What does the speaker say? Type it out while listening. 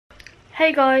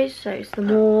Hey guys, so it's the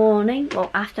morning, or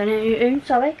afternoon,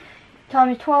 sorry. Time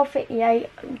is 12:58.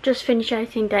 Just finished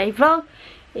editing day vlog.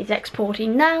 He's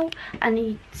exporting now, and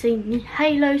he's singing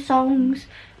Halo songs,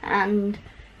 and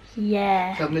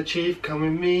yeah. Come the chief, come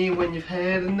with me when you've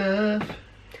had enough.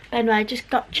 Anyway, I just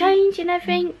got changed and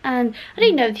everything, and I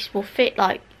didn't know this will fit,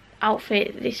 like,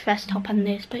 outfit, this vest top and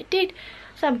this, but it did.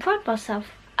 So I'm proud of myself.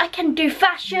 I can do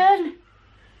fashion!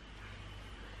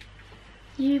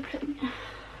 You play...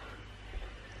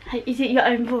 Hey, is it your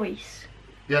own voice?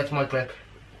 Yeah, it's my clip.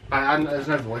 And there's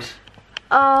no voice.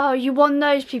 Oh, you want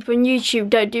those people on YouTube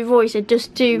don't do voice, they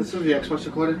just do... This is the Xbox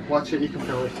recording. Watch it, you can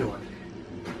feel it if you want.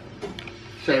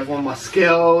 Show everyone my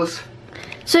skills.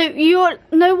 So you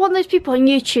no one of those people on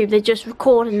YouTube, they just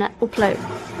record and that upload.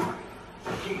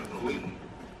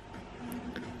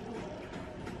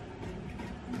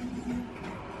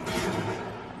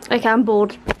 Okay, I'm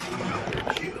bored.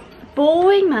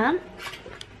 Boring, man.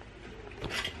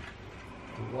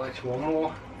 Watch one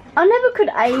more. I never could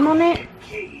aim on it.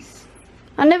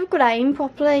 I never could aim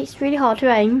properly. It's really hard to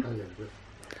aim.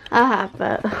 I have,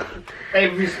 but...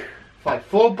 Every... Like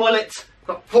 4 bullets,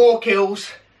 got 4 kills.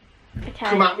 Okay.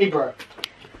 Come at me, bro.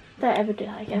 Don't ever do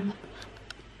that again.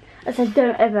 I said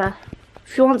don't ever.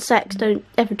 If you want sex, don't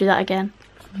ever do that again.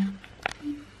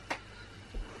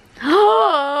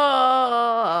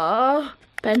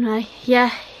 But anyway, yeah,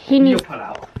 he needs... You'll pull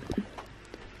out.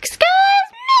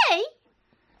 Excuse me?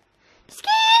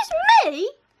 Excuse me?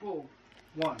 4,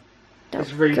 1. Oh,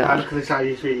 It's really God. bad because it's how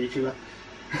you see a YouTuber.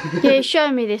 Yeah, you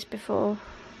showed me this before.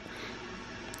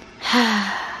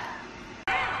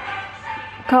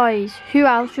 Guys, who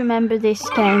else remember this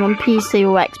game on PC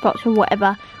or Xbox or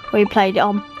whatever where you played it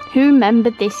on? Who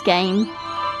remembered this game?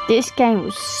 This game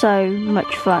was so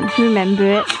much fun. Who remember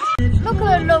it? Look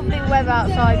at the lovely weather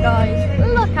outside, guys.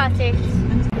 Look at it.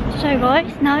 So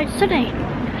guys, now it's sunny.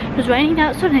 It was raining, now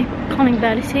it's sunny. Can't even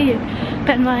barely see you.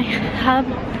 But anyway,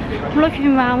 I'm looking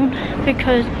around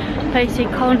because basically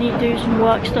can't need to do some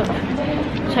work stuff.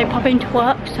 So pop into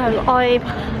work, so I've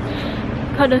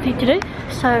got nothing to do.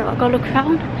 So I've got to look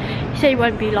around. He said it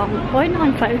won't be long. Why not?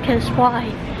 I'm focused. Why?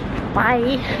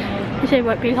 He said it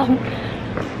won't be long.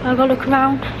 I've got to look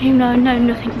around, even though I know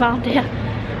nothing about it.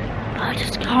 I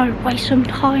just can't waste some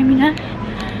time, you know.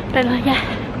 But yeah,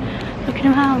 looking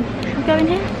around. Should we go in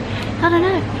here? I don't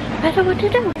know. I don't know what to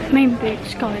do. Main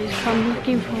bits, guys. I'm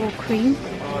looking for cream.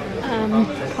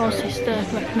 Our sister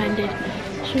recommended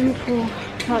some for,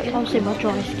 like, obviously my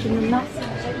dry skin and that.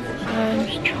 So I'm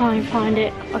just trying to find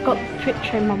it. I got the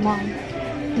picture in my mind,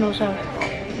 and also,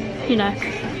 you know,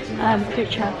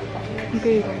 picture on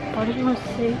Google. But I didn't want to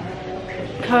see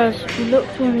because we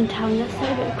looked through them in town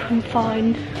yesterday, but we couldn't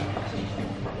find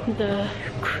the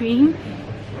cream.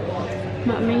 You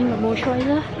know what I mean, the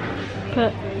moisturiser.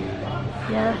 But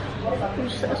yeah,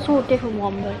 I saw a different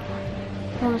one, but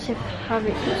I want to see if I have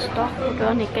it in stock or do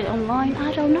I need to get it online?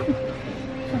 I don't know. So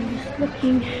I'm just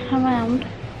looking around.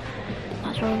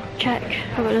 Might as well check.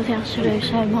 I've got nothing else to do,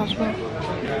 so I might as well.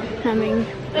 I mean,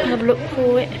 have a look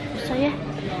for it. So yeah,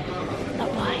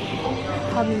 that way.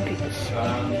 Having boots. I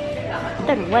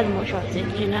don't know where the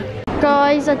moisturiser is, you know.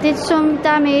 Guys, I did some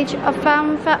damage. I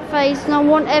found Fat Face and I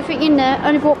want everything in there. I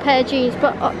only bought a pair of jeans,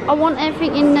 but I want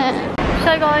everything in there.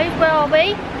 So guys, where are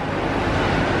we?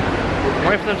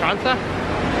 Wait for them to answer.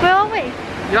 Where are we?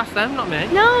 You asked them, not me.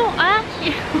 No, I asked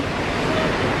you.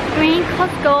 Green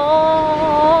Costco.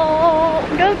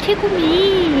 Don't tickle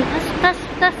me. That's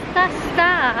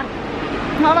that.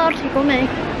 Not allowed to tickle me.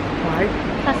 Why?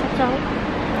 That's all.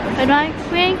 Anyway,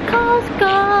 Green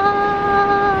Costco.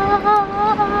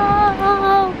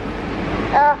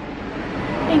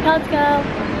 Green Costco.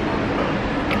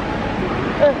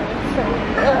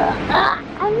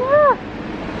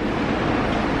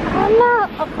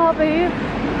 I can't move.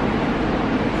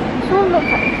 Someone look at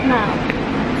this now.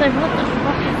 So what the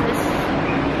fuck is this?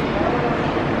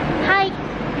 Hi.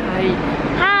 Hi.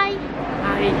 Hi.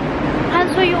 Hi.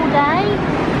 How's your day?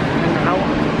 How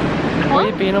have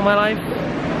you been all my life?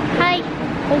 Hi.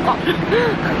 Oh god.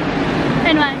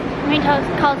 Anyway, I'm in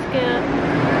Costco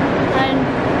and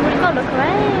we've got to look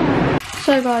around.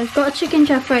 So guys, got a chicken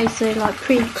jack raisin, like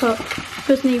pre-cooked.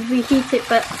 Just need to reheat it,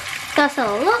 but that's a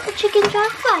lot of chicken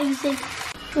jack raisin.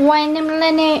 Wine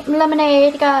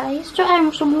lemonade, guys. Do I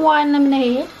have some wine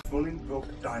lemonade?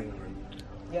 Bolingbroke dining room.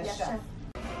 Yes, sir.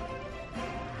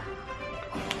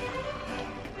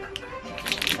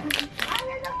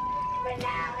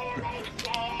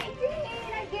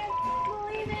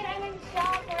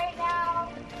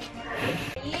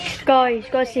 Guys,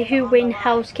 gotta see who win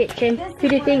Hell's Kitchen. Who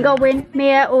do you think will win,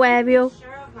 Mia or Ariel?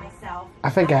 I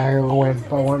think Ariel will win,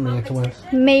 but I want Mia to win.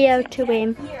 Mia to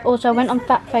win. Also, I went on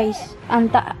Fatface,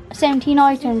 and that 17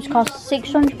 items cost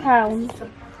 £600.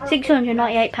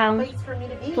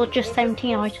 £698 for just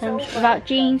 17 items without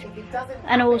jeans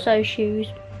and also shoes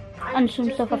and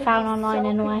some stuff I found online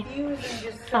anyway.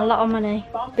 A lot of money.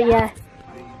 But yeah,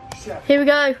 here we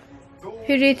go.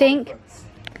 Who do you think?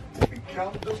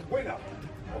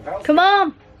 Come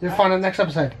on! You'll find it next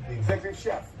episode.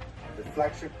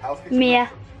 Mia.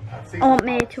 I want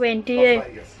Mia to win. Do you?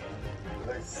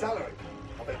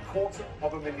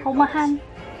 Hold my hand.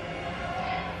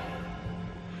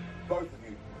 Both of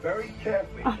you very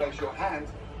carefully place your hand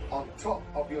on top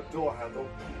of your door handle.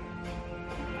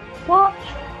 What?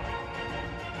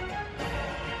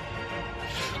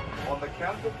 On the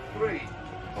count of 3,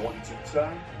 I want you to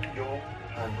turn your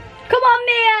handle. Come on,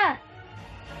 Mia!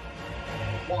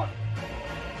 1,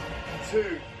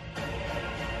 2.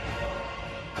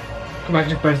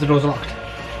 Imagine if both the doors are locked.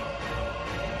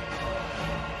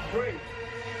 3.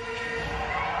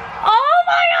 Oh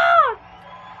my god!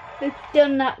 We've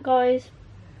done that, guys.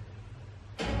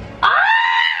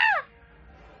 Ah!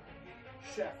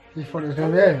 Chef You thought it was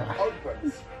going to be over?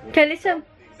 opens Okay, listen.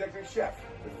 the executive chef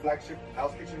with flagship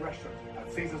Hell's Kitchen restaurant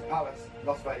at Caesar's Palace,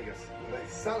 Las Vegas, with a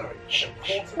salary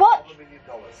of What? $250,000.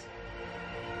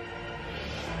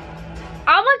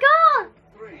 Oh my god!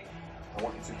 3. I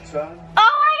want you to turn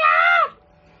Oh my god!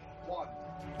 1,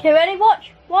 Okay, ready?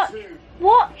 Watch. Watch. 2,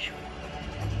 Watch.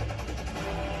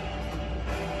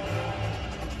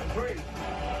 3.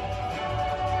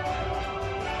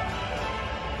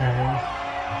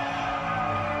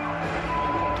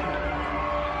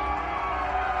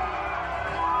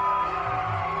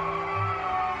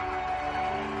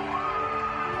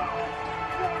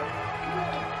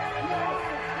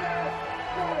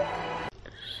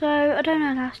 So, I don't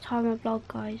know, last time I vlogged,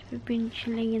 guys, we've been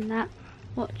chilling in that,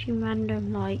 watching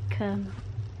random, like,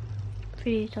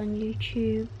 videos on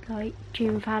YouTube, like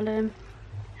Jim Fallon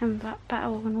and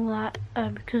Battle and all that,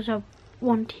 because I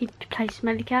wanted to play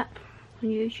Smelly Cat on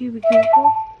YouTube with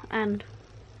Google, and...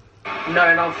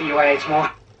 No, not for you,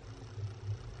 ASMR.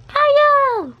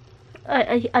 Hiya!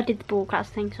 I did the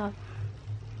broadcast thing, so...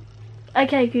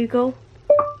 Okay, Google.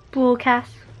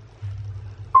 Broadcast.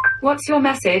 What's your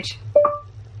message?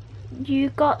 You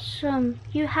got some.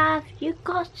 You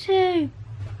got to.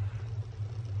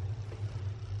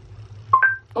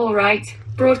 Alright,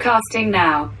 broadcasting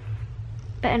now.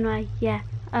 But anyway, yeah.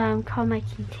 Can't make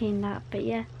contain that, but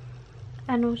yeah.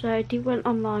 And also, I did went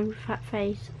online with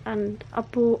Fatface, and I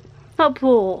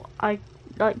I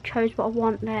like chose what I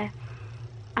want there.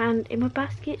 And in my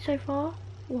basket so far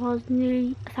was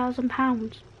nearly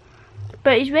 £1,000.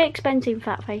 But it's really expensive,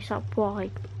 Fatface, that's why.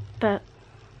 But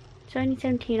it's only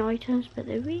 17 items, but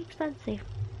they're really expensive.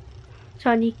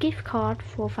 So I need a gift card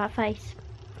for Fatface.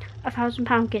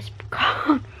 £1,000 gift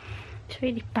card. It's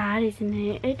really bad, isn't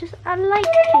it? I like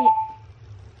it.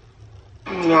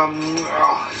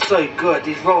 So good.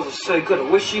 These rolls are so good. I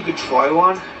wish you could try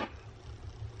one.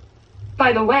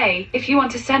 By the way, if you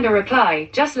want to send a reply,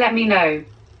 just let me know.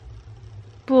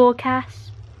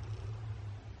 Broadcast.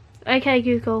 Okay,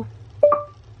 Google.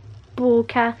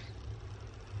 Broadcast.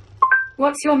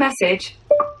 What's your message?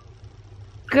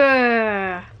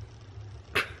 Grrr.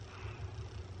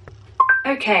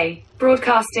 Okay,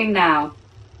 broadcasting now.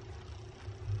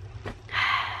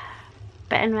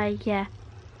 But anyway, yeah.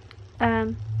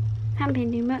 Haven't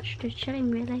been doing much, just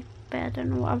chilling really. But I don't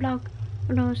know what I vlog.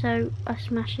 And also, I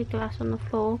smashed a glass on the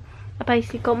floor. I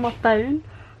basically got my phone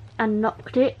and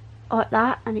knocked it like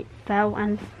that, and it fell.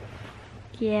 And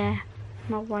yeah,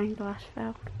 my wine glass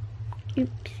fell.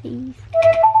 Oopsies.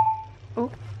 Oh.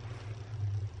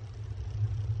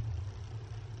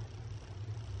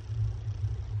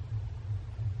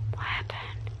 What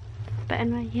happened? But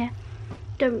anyway, yeah.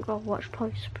 Don't go watch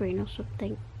Toy Spring or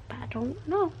something. But I don't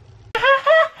know.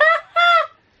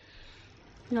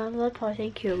 No, they'll probably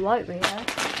think you're right, Ria.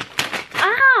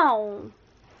 Ow!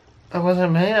 That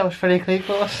wasn't me, that was Freddy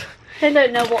Kleeglass. They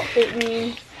don't know what it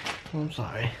means. I'm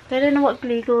sorry. They don't know what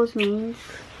Gleegles means.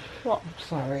 What? I'm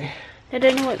sorry. They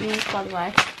don't know what it means, by the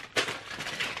way.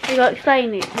 You gotta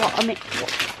explain it, what I mean.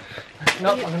 What?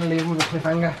 No, I'm going to leave them with a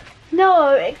cliffhanger.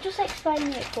 No, just explain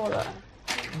it for them.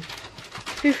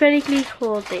 Who Freddy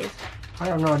Kleeglass is. I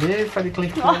have no idea who Freddy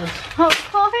Kleeglass is. Oh,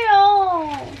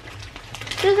 Kyle!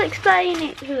 Just explain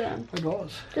it to them. It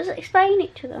was. Just explain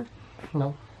it to them.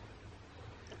 No.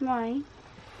 Right.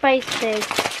 Basically,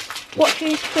 watching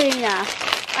your screen now.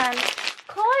 And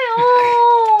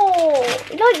Kyle!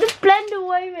 Like the blender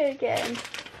over again.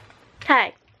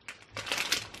 Hey.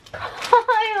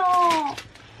 Kyle!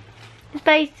 It's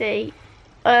basically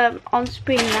on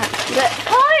Sabrina.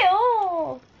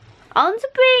 On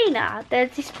Sabrina,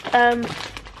 there's this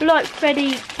like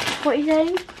Freddy. What is his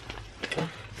name?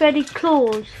 Freddy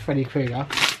Claus. Freddy Krueger.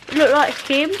 Looked like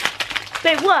him,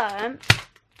 but it weren't.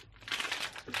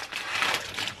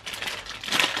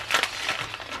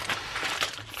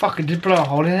 Fucking did blow a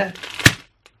hole in it.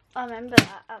 I remember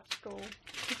that at school.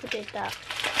 People did that.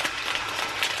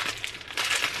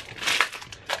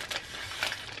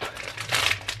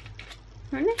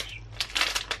 Finish.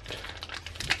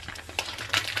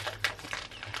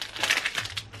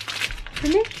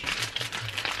 Finish.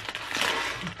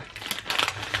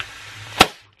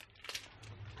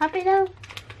 Happy now?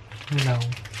 No.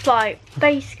 Right,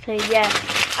 basically, yeah.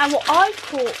 And what I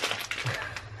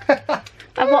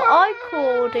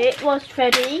called, it was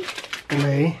Freddy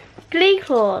Glee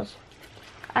Claus.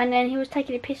 And then he was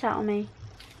taking a piss out of me.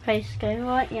 Basically,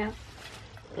 right? Yeah.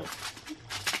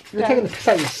 You're taking the piss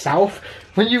out of yourself.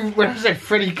 When I said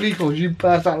Freddy Glee Claus, you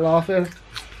burst out laughing.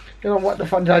 You know what the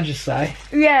fuck did I just say?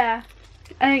 Yeah.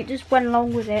 And it just went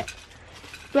along with it.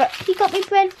 But he got me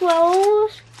bread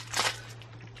rolls.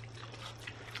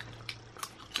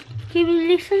 Can you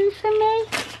listen to me?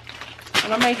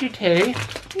 And I made you tea.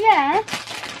 Yeah.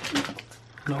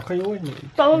 No, can you win me?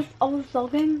 So I was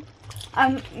vlogging.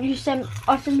 I sent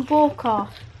the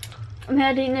broadcast. I mean,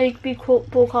 I didn't know you could be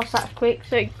broadcast that quick,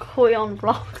 so it caught it on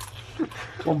vlog.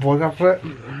 What broadcast was it?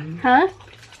 Huh?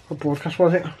 What broadcast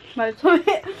was it? Most of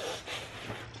it.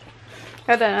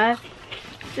 I don't know.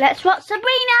 Let's watch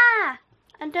Sabrina!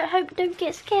 And don't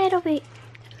get scared of it.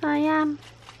 I am.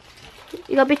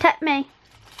 You gotta protect me.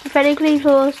 Freddy Glee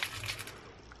Claus.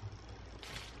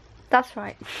 That's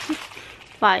right.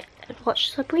 Right, let's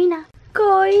watch Sabrina.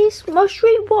 Guys, my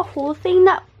street waffle thing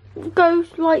that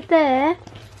goes like there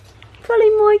fell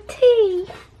in my tea.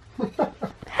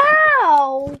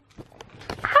 How?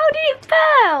 How did it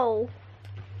fall?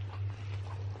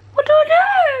 What do I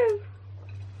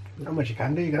do? Not much you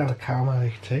can do, you can have a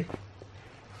caramel tea.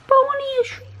 But I want to eat a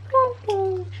street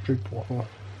waffle. Stroop waffle.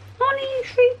 I want to eat a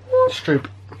street waffle. Stroop.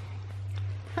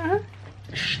 Huh?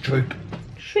 Stroop.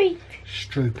 Street.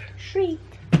 Stroop. Street.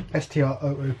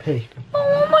 S-T-R-O-O-P. I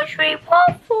want my street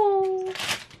waffle.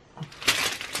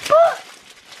 But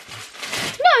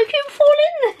no, it can fall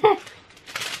in